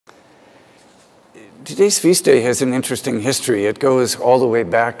Today's feast day has an interesting history. It goes all the way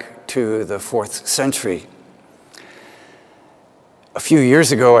back to the 4th century. A few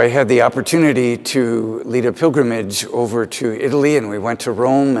years ago, I had the opportunity to lead a pilgrimage over to Italy, and we went to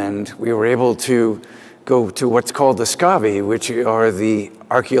Rome, and we were able to go to what's called the Scavi, which are the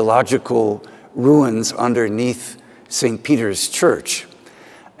archaeological ruins underneath St. Peter's Church.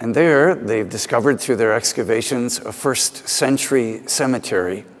 And there, they've discovered through their excavations a 1st century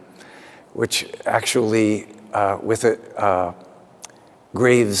cemetery, which actually, with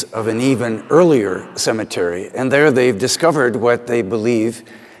graves of an even earlier cemetery. And there they've discovered what they believe,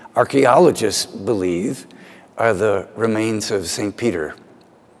 archaeologists believe, are the remains of St. Peter.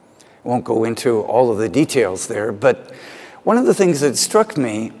 I won't go into all of the details there, but one of the things that struck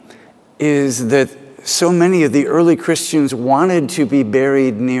me is that so many of the early Christians wanted to be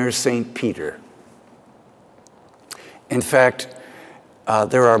buried near St. Peter. In fact,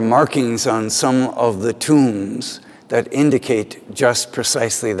 there are markings on some of the tombs that indicate just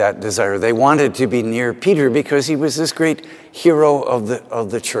precisely that desire. They wanted to be near Peter because he was this great hero of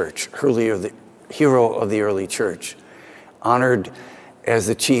the church, hero of the early church, honored as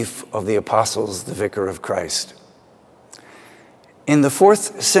the chief of the apostles, the vicar of Christ. In the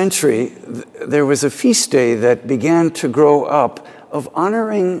 4th century, there was a feast day that began to grow up of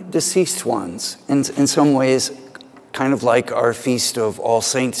honoring deceased ones, in some ways kind of like our Feast of All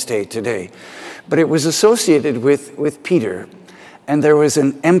Saints' Day today. But it was associated with Peter, and there was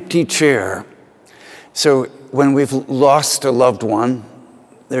an empty chair. So when we've lost a loved one,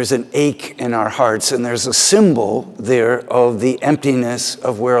 there's an ache in our hearts, and there's a symbol there of the emptiness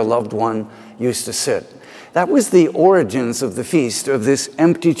of where a loved one used to sit. That was the origins of the feast, of this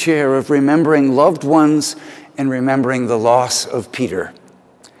empty chair, of remembering loved ones and remembering the loss of Peter.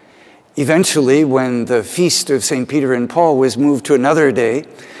 Eventually, when the feast of St. Peter and Paul was moved to another day,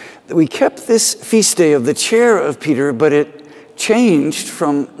 we kept this feast day of the chair of Peter, but it changed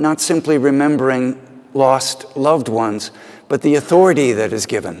from not simply remembering lost loved ones, but the authority that is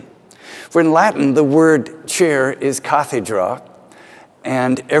given. For in Latin, the word chair is cathedra,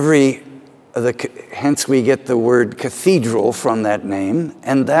 and hence we get the word cathedral from that name,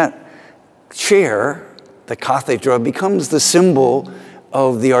 and that chair, the cathedra, becomes the symbol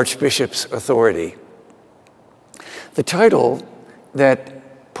of the Archbishop's authority. The title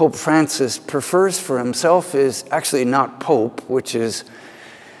that Pope Francis prefers for himself is actually not Pope, which is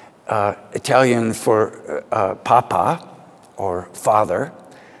Italian for Papa, or Father,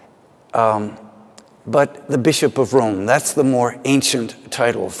 but the Bishop of Rome. That's the more ancient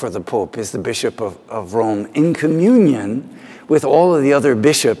title for the Pope, is the Bishop of Rome, in communion with all of the other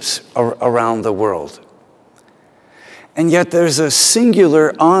bishops around the world. And yet there's a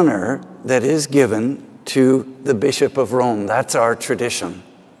singular honor that is given to the Bishop of Rome. That's our tradition.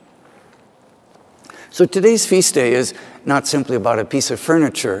 So today's feast day is not simply about a piece of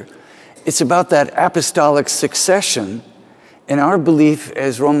furniture. It's about that apostolic succession in our belief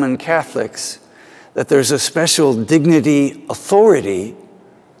as Roman Catholics that there's a special dignity, authority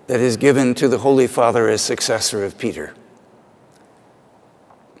that is given to the Holy Father as successor of Peter.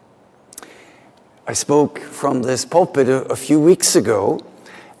 I spoke from this pulpit a few weeks ago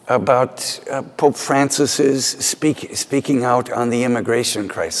about Pope Francis's speaking out on the immigration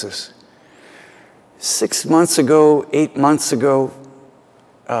crisis. 6 months ago, 8 months ago,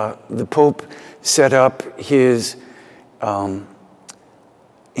 the Pope set up his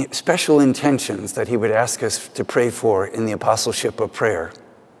special intentions that he would ask us to pray for in the apostleship of prayer.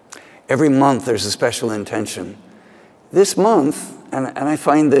 Every month there's a special intention. This month, and I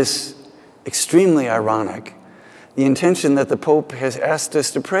find this extremely ironic, the intention that the Pope has asked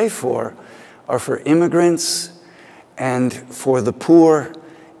us to pray for are for immigrants and for the poor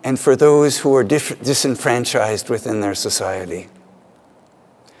and for those who are disenfranchised within their society.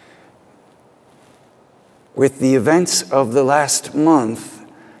 With the events of the last month,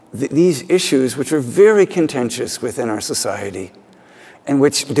 these issues, which are very contentious within our society, and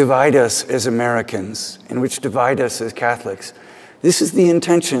which divide us as Americans, and which divide us as Catholics, this is the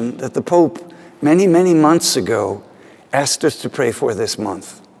intention that the Pope, many, many months ago, asked us to pray for this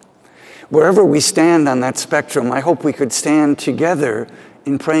month. Wherever we stand on that spectrum, I hope we could stand together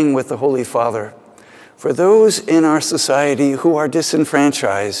in praying with the Holy Father for those in our society who are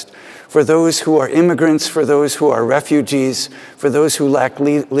disenfranchised, for those who are immigrants, for those who are refugees, for those who lack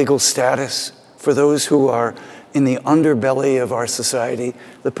legal status, for those who are in the underbelly of our society.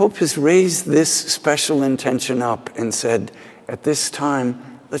 The Pope has raised this special intention up and said, at this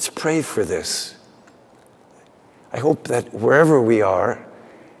time, let's pray for this. I hope that wherever we are,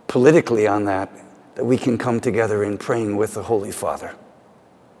 politically on that we can come together in praying with the Holy Father.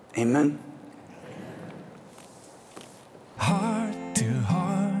 Amen.